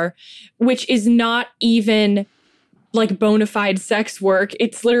bar, which is not even like bona fide sex work.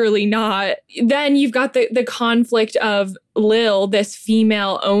 It's literally not. Then you've got the conflict of Lil, this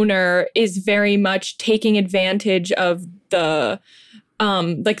female owner, is very much taking advantage of the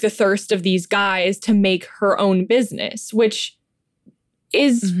the thirst of these guys to make her own business, which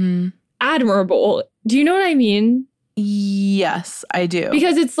is admirable. Do you know what I mean? Yes, I do.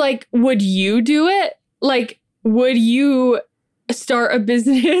 Because it's like, would you do it? Like, would you start a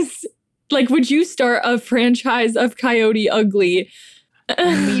business? Like, would you start a franchise of Coyote Ugly?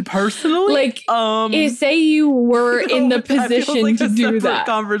 Me personally? Like, say you were in the position like to do that.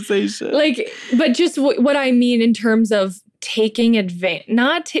 Conversation. Like, but just what I mean in terms of taking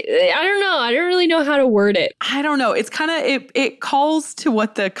advantage, I don't know. I don't really know how to word it. I don't know. It's kind of, it calls to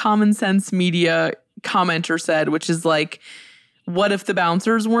what the Common Sense Media commenter said, which is like, what if the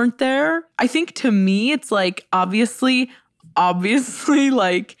bouncers weren't there? I think to me, it's like, obviously,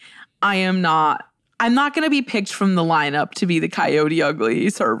 like, I'm not going to be picked from the lineup to be the Coyote Ugly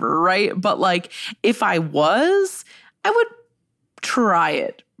server, right? But like, if I was, I would try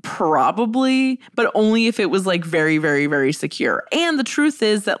it. Probably, but only if it was like very, very, very secure. And the truth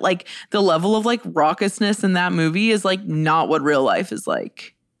is that like the level of like raucousness in that movie is like not what real life is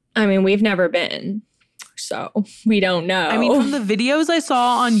like. I mean, we've never been, so we don't know. I mean, from the videos I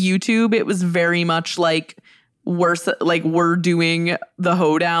saw on YouTube, it was very much like we're doing the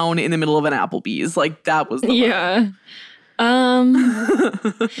hoedown in the middle of an Applebee's. Like that was the vibe.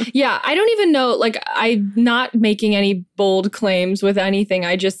 Yeah, I don't even know. Like, I'm not making any bold claims with anything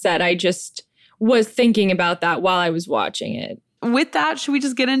I just said. I just was thinking about that while I was watching it. With that, should we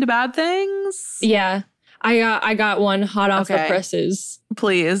just get into bad things? Yeah, I got one hot off the presses.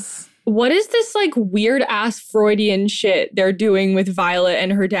 Please. What is this like weird ass Freudian shit they're doing with Violet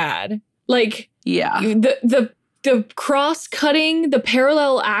and her dad? Like, yeah, the cross-cutting, the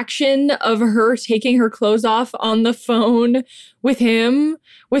parallel action of her taking her clothes off on the phone with him,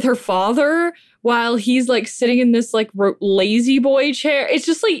 with her father, while he's like sitting in this like lazy boy chair. It's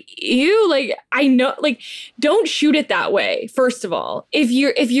just like, ew, like, I know, like, don't shoot it that way. First of all, if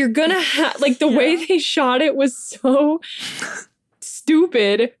you're gonna like the way they shot it was so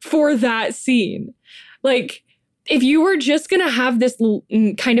stupid for that scene. Like, if you were just gonna have this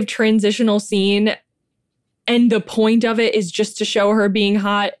kind of transitional scene and the point of it is just to show her being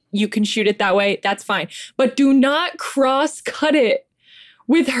hot, you can shoot it that way. That's fine. But do not cross-cut it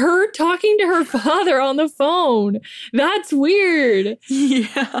with her talking to her father on the phone. That's weird.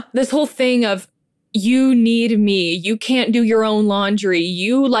 Yeah. This whole thing of, you need me. You can't do your own laundry.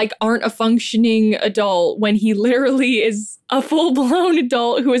 You like aren't a functioning adult, when he literally is a full-blown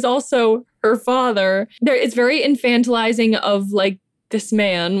adult who is also her father. It's very infantilizing of like this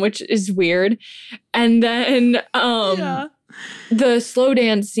man, which is weird. And then the slow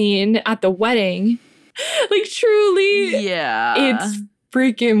dance scene at the wedding, like, truly, it's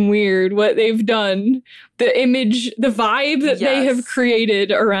freaking weird what they've done. The image, the vibe that they have created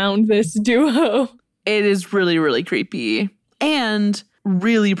around this duo. It is really, really creepy and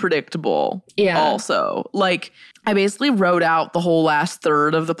really predictable. Yeah. Also, like, I basically wrote out the whole last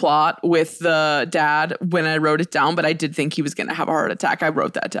third of the plot with the dad when I wrote it down, but I did think he was going to have a heart attack. I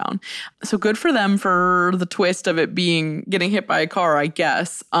wrote that down. So good for them for the twist of it being getting hit by a car, I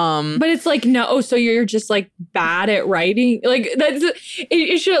guess. But it's like, no, so you're just like bad at writing. Like,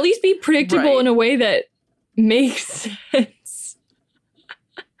 it should at least be predictable in a way that makes sense.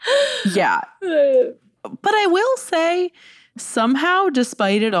 Yeah. But I will say, somehow,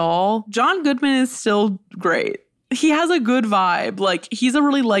 despite it all, John Goodman is still great. He has a good vibe. Like, he's a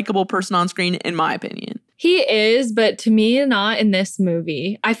really likable person on screen, in my opinion. He is, but to me, not in this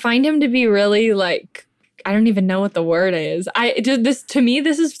movie. I find him to be really, like, I don't even know what the word is. To me,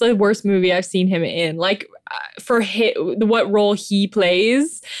 this is the worst movie I've seen him in. Like, for what role he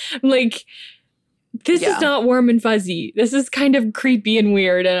plays, like, this is not warm and fuzzy. This is kind of creepy and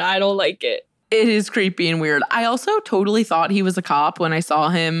weird, and I don't like it. It is creepy and weird. I also totally thought he was a cop when I saw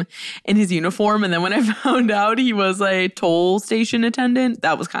him in his uniform. And then when I found out he was a toll station attendant,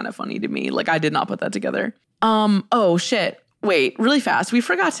 that was kind of funny to me. Like, I did not put that together. Oh, shit. Wait, really fast. We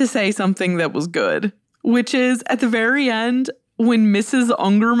forgot to say something that was good, which is at the very end, when Mrs.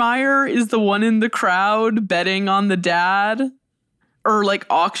 Ungermeyer is the one in the crowd betting on the dad, or like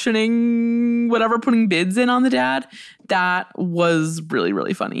auctioning whatever, putting bids in on the dad. That was really,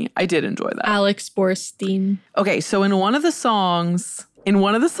 really funny. I did enjoy that. Alex Borstein. Okay, so in one of the songs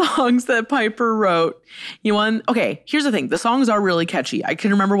that Piper wrote, okay, here's the thing. The songs are really catchy. I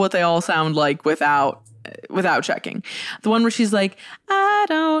can remember what they all sound like without checking. The one where she's like, I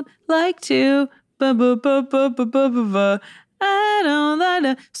don't like to, I don't like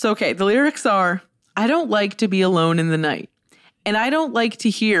to. So, okay, the lyrics are, I don't like to be alone in the night. And I don't like to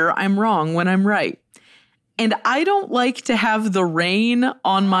hear I'm wrong when I'm right. And I don't like to have the rain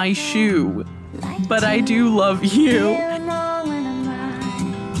on my shoe. But I do love you. And I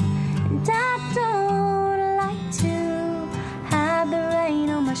don't like to have the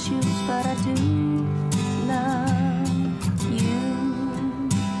rain on my shoes, but I do love you.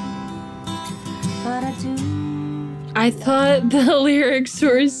 But I do. I thought the lyrics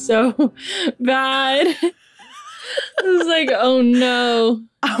were so bad. I was like, oh no.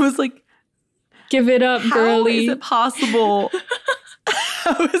 I was like, give it up, girly. How is it possible?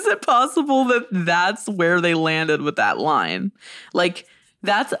 How is it possible that that's where they landed with that line? Like,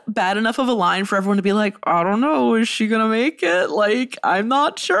 that's bad enough of a line for everyone to be like, I don't know, is she gonna make it? Like, I'm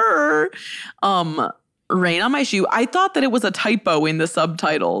not sure. Rain on my shoe. I thought that it was a typo in the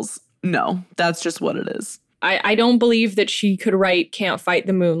subtitles. No, that's just what it is. I don't believe that she could write Can't Fight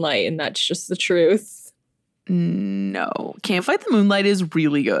the Moonlight, and that's just the truth. No. Can't Fight the Moonlight is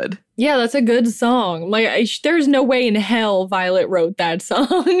really good. Yeah, that's a good song. Like, there's no way in hell Violet wrote that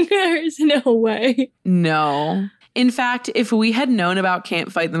song. There's no way. No. In fact, if we had known about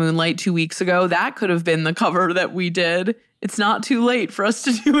Can't Fight the Moonlight 2 weeks ago, that could have been the cover that we did. It's not too late for us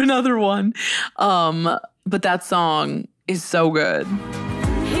to do another one. But that song is so good.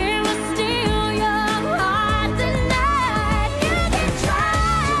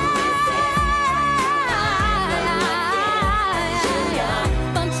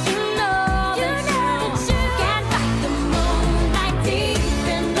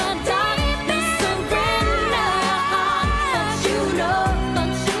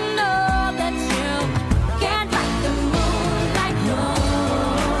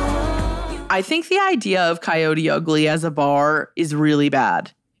 I think the idea of Coyote Ugly as a bar is really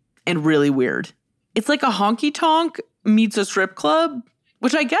bad and really weird. It's like a honky tonk meets a strip club,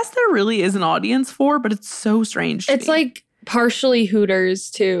 which I guess there really is an audience for, but it's so strange to It's me. like partially Hooters,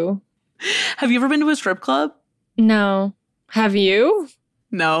 too. Have you ever been to a strip club? No. Have you?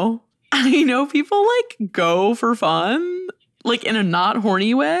 No. I know people like go for fun, like in a not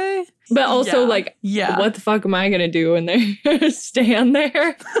horny way. But also what the fuck am I going to do when they stand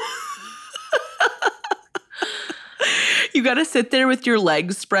there? You got to sit there with your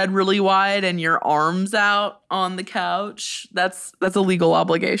legs spread really wide and your arms out on the couch. That's a legal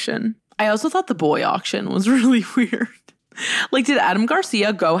obligation. I also thought the boy auction was really weird. Like, did Adam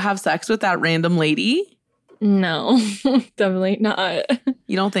Garcia go have sex with that random lady? No, definitely not.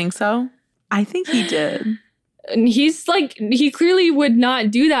 You don't think so? I think he did. And he's like, he clearly would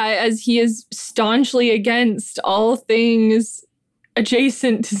not do that, as he is staunchly against all things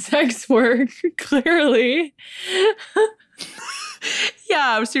adjacent to sex work, clearly.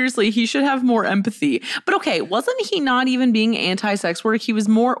 Yeah, seriously, he should have more empathy. But okay, wasn't he not even being anti-sex work? He was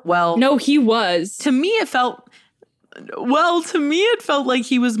more, No, he was. To me, it felt like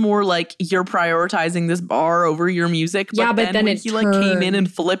he was more like, you're prioritizing this bar over your music. But then when he came in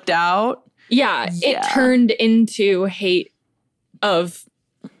and flipped out. Yeah, it turned into hate of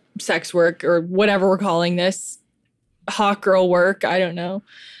sex work, or whatever we're calling this. Hot girl work. I don't know.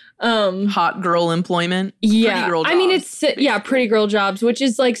 Hot girl employment. Yeah. Pretty girl jobs, I mean, it's, pretty girl jobs, which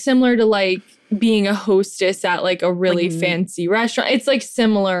is like similar to like being a hostess at like a really fancy restaurant. It's like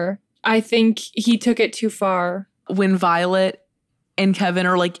similar. I think he took it too far. When Violet and Kevin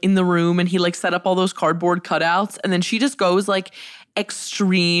are like in the room and he like set up all those cardboard cutouts, and then she just goes like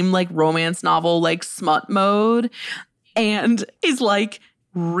extreme like romance novel like smut mode and is like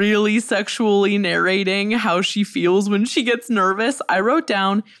really sexually narrating how she feels when she gets nervous. I wrote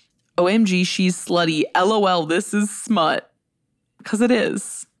down, OMG, she's slutty. LOL, this is smut. Because it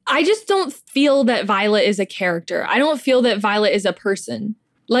is. I just don't feel that Violet is a character. I don't feel that Violet is a person.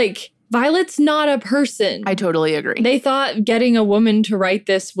 Like, Violet's not a person. I totally agree. They thought getting a woman to write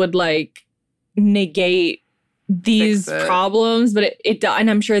this would like negate these problems, but it and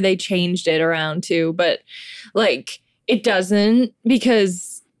I'm sure they changed it around too, but like it doesn't,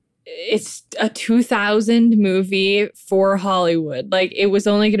 because it's a 2000 movie for Hollywood. Like it was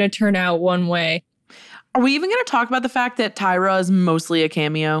only going to turn out one way. Are we even going to talk about the fact that Tyra is mostly a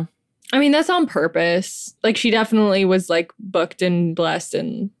cameo? I mean, that's on purpose. Like she definitely was like booked and blessed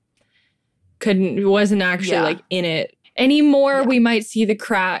and wasn't actually like in it anymore. We might see the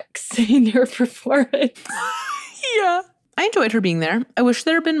cracks in her performance. Yeah. I enjoyed her being there. I wish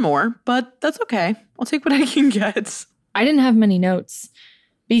there had been more, but that's okay. I'll take what I can get. I didn't have many notes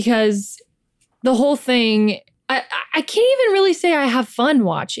because the whole thing, I can't even really say I have fun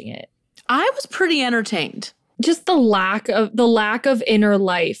watching it. I was pretty entertained. Just the lack of inner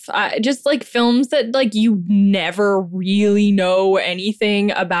life. Just like films that like you never really know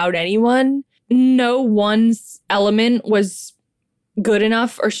anything about anyone. No one element was good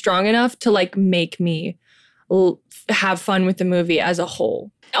enough or strong enough to like make me have fun with the movie as a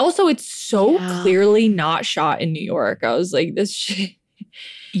whole. Also, it's so clearly not shot in New York. I was like, this shit.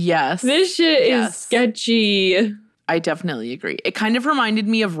 Yes. This shit is sketchy. I definitely agree. It kind of reminded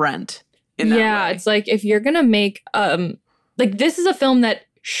me of Rent in that way. It's like if you're gonna make like this is a film that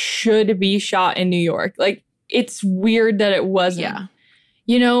should be shot in New York. Like it's weird that it wasn't. Yeah.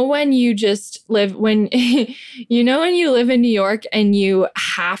 You know, when you live in New York and you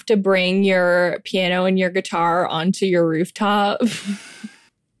have to bring your piano and your guitar onto your rooftop.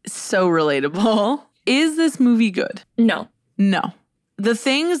 So relatable. Is this movie good? No. No. The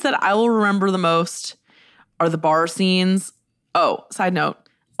things that I will remember the most are the bar scenes. Oh, side note.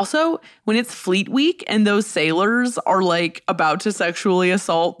 Also, when it's Fleet Week and those sailors are like about to sexually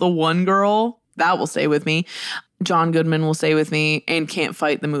assault the one girl, that will stay with me. John Goodman will stay with me, and Can't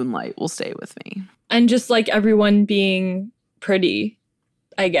Fight the Moonlight will stay with me. And just like everyone being pretty,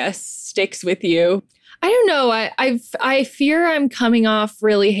 I guess, sticks with you. I don't know. I fear I'm coming off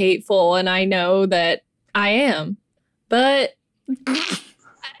really hateful, and I know that I am. But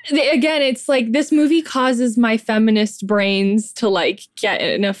again, it's like this movie causes my feminist brains to like get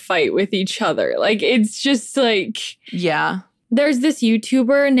in a fight with each other. Like it's just like, yeah. There's this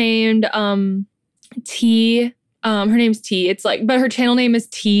YouTuber named T. Her name's T. It's like, but her channel name is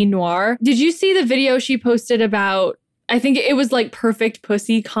T Noir. Did you see the video she posted about? I think it was like Perfect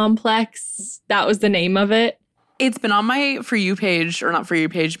Pussy Complex. That was the name of it. It's been on my For You page, or not For You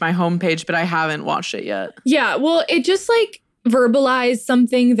page, my home page, but I haven't watched it yet. Yeah, well, it just like verbalized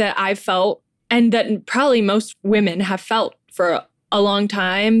something that I felt and that probably most women have felt for a long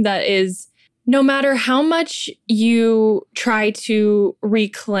time. That is, no matter how much you try to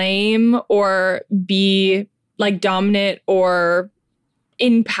reclaim or be like dominant or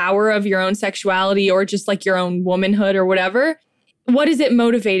in power of your own sexuality or just like your own womanhood or whatever, what is it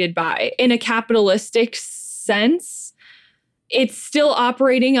motivated by? In a capitalistic sense, it's still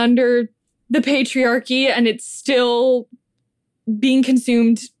operating under the patriarchy and it's still being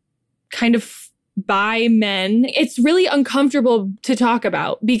consumed kind of by men. It's really uncomfortable to talk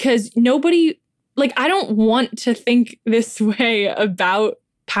about because nobody, like, I don't want to think this way about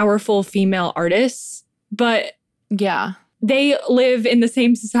powerful female artists, but yeah, they live in the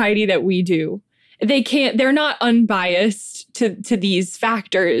same society that we do. They're not unbiased to these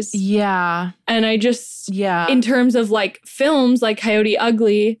factors. Yeah. And I just, in terms of like films like Coyote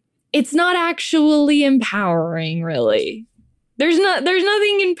Ugly, it's not actually empowering, really. There's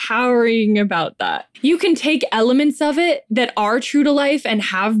nothing empowering about that. You can take elements of it that are true to life and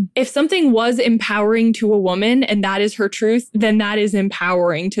if something was empowering to a woman and that is her truth, then that is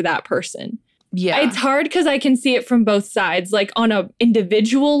empowering to that person. Yeah. It's hard because I can see it from both sides. Like on an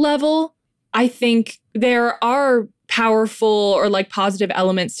individual level, I think there are powerful or like positive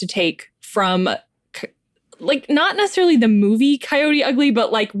elements to take from like not necessarily the movie Coyote Ugly,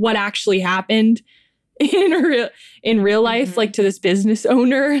 but like what actually happened in real life, like to this business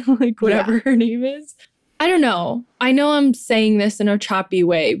owner, like whatever her name is. I don't know. I know I'm saying this in a choppy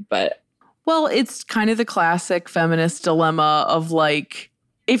way, but. Well, it's kind of the classic feminist dilemma of like,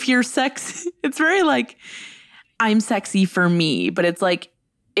 if you're sexy, it's very like, I'm sexy for me, but it's like,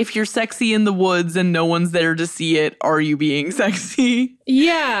 if you're sexy in the woods and no one's there to see it, are you being sexy?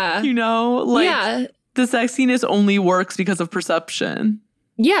 Yeah. You know, like the sexiness only works because of perception.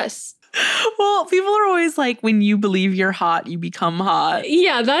 Yes. Well, people are always like, when you believe you're hot, you become hot.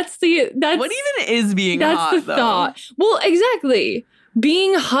 Yeah, that's what even is being hot, that's the thought. Well, exactly.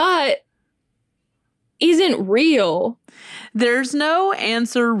 Being hot isn't real. There's no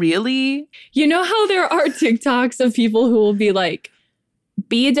answer, really. You know how there are TikToks of people who will be like,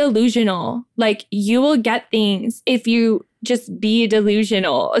 be delusional. Like, you will get things if you just be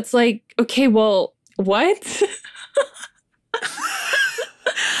delusional. It's like, okay, well, What?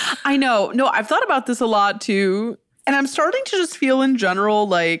 I know. No, I've thought about this a lot too. And I'm starting to just feel in general,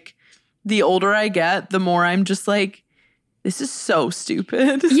 like, the older I get, the more I'm just like, this is so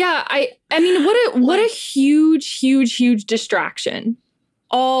stupid. Yeah, I mean, what a huge distraction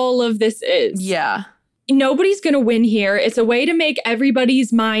all of this is. Yeah. Nobody's going to win here. It's a way to make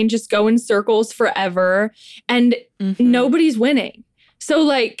everybody's mind just go in circles forever, and nobody's winning. So,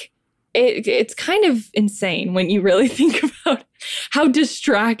 like, it's kind of insane when you really think about how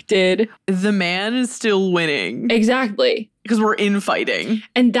distracted. The man is still winning. Exactly. Because we're infighting.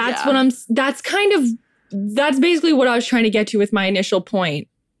 And that's that's basically what I was trying to get to with my initial point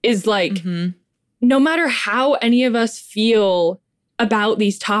is like, no matter how any of us feel about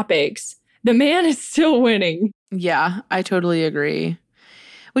these topics, the man is still winning. Yeah, I totally agree.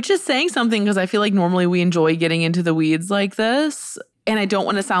 Which is saying something because I feel like normally we enjoy getting into the weeds like this. And I don't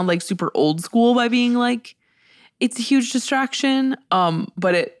want to sound like super old school by being like, it's a huge distraction.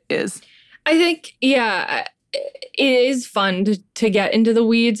 But it is. I think, yeah, it is fun to get into the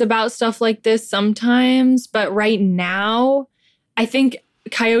weeds about stuff like this sometimes. But right now, I think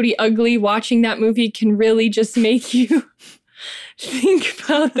Coyote Ugly, watching that movie can really just make you think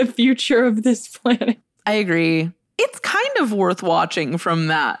about the future of this planet. I agree. It's kind of worth watching from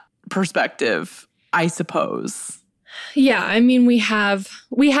that perspective, I suppose. Yeah, I mean, we have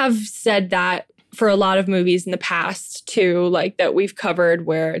said that for a lot of movies in the past too, like that we've covered,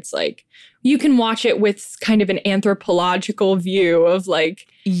 where it's like you can watch it with kind of an anthropological view of like,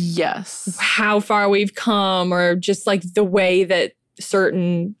 yes, how far we've come, or just like the way that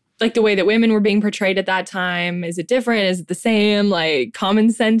the way that women were being portrayed at that time. Is it different? Is it the same? Like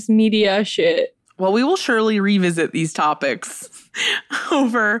common sense media shit. Well, we will surely revisit these topics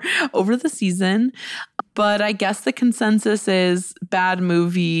over the season. But I guess the consensus is bad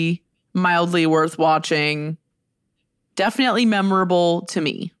movie, mildly worth watching, definitely memorable to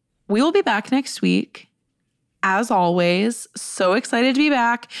me. We will be back next week. As always, so excited to be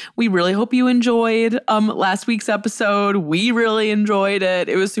back. We really hope you enjoyed last week's episode. We really enjoyed it.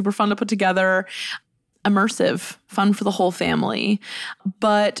 It was super fun to put together. Immersive, fun for the whole family.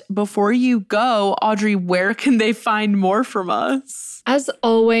 But before you go, Audrey, where can they find more from us? As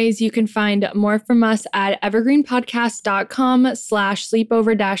always, you can find more from us at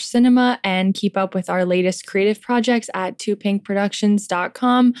evergreenpodcast.com/sleepover-cinema and keep up with our latest creative projects at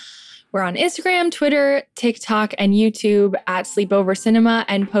twopinkproductions.com. We're on Instagram, Twitter, TikTok, and YouTube at Sleepover Cinema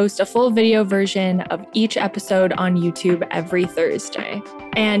and post a full video version of each episode on YouTube every Thursday.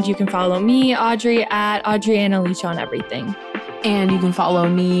 And you can follow me, Audrey, at Audriana Leach on everything. And you can follow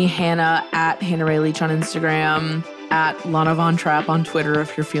me, Hannah, at Hannah Ray Leach on Instagram, at Lana Von Trapp on Twitter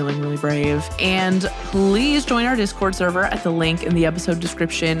if you're feeling really brave. And please join our Discord server at the link in the episode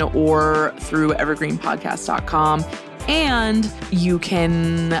description or through evergreenpodcast.com. And you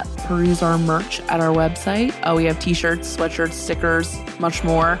can peruse our merch at our website. We have t-shirts, sweatshirts, stickers, much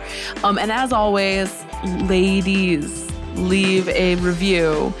more. And as always, ladies, leave a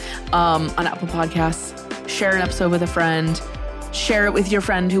review on Apple Podcasts. Share an episode with a friend. Share it with your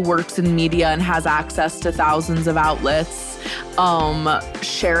friend who works in media and has access to thousands of outlets.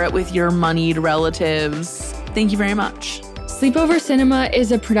 Share it with your moneyed relatives. Thank you very much. Sleepover Cinema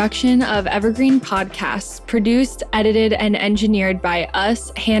is a production of Evergreen Podcasts, produced, edited, and engineered by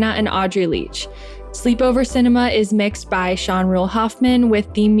us, Hannah and Audrey Leach. Sleepover Cinema is mixed by Sean Rule Hoffman with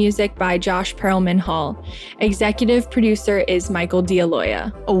theme music by Josh Perlman Hall. Executive producer is Michael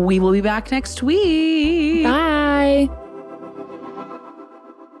D'Aloia. We will be back next week. Bye.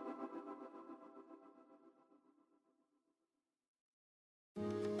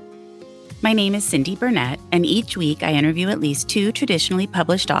 My name is Cindy Burnett, and each week I interview at least 2 traditionally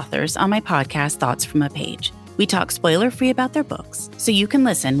published authors on my podcast, Thoughts from a Page. We talk spoiler-free about their books, so you can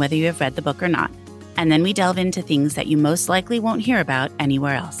listen whether you have read the book or not. And then we delve into things that you most likely won't hear about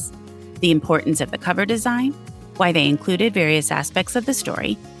anywhere else. The importance of the cover design, why they included various aspects of the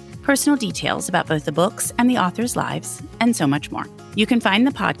story, personal details about both the books and the authors' lives, and so much more. You can find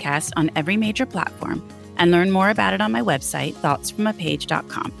the podcast on every major platform and learn more about it on my website,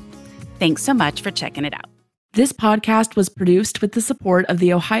 thoughtsfromapage.com. Thanks so much for checking it out. This podcast was produced with the support of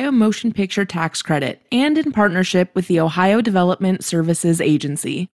the Ohio Motion Picture Tax Credit and in partnership with the Ohio Development Services Agency.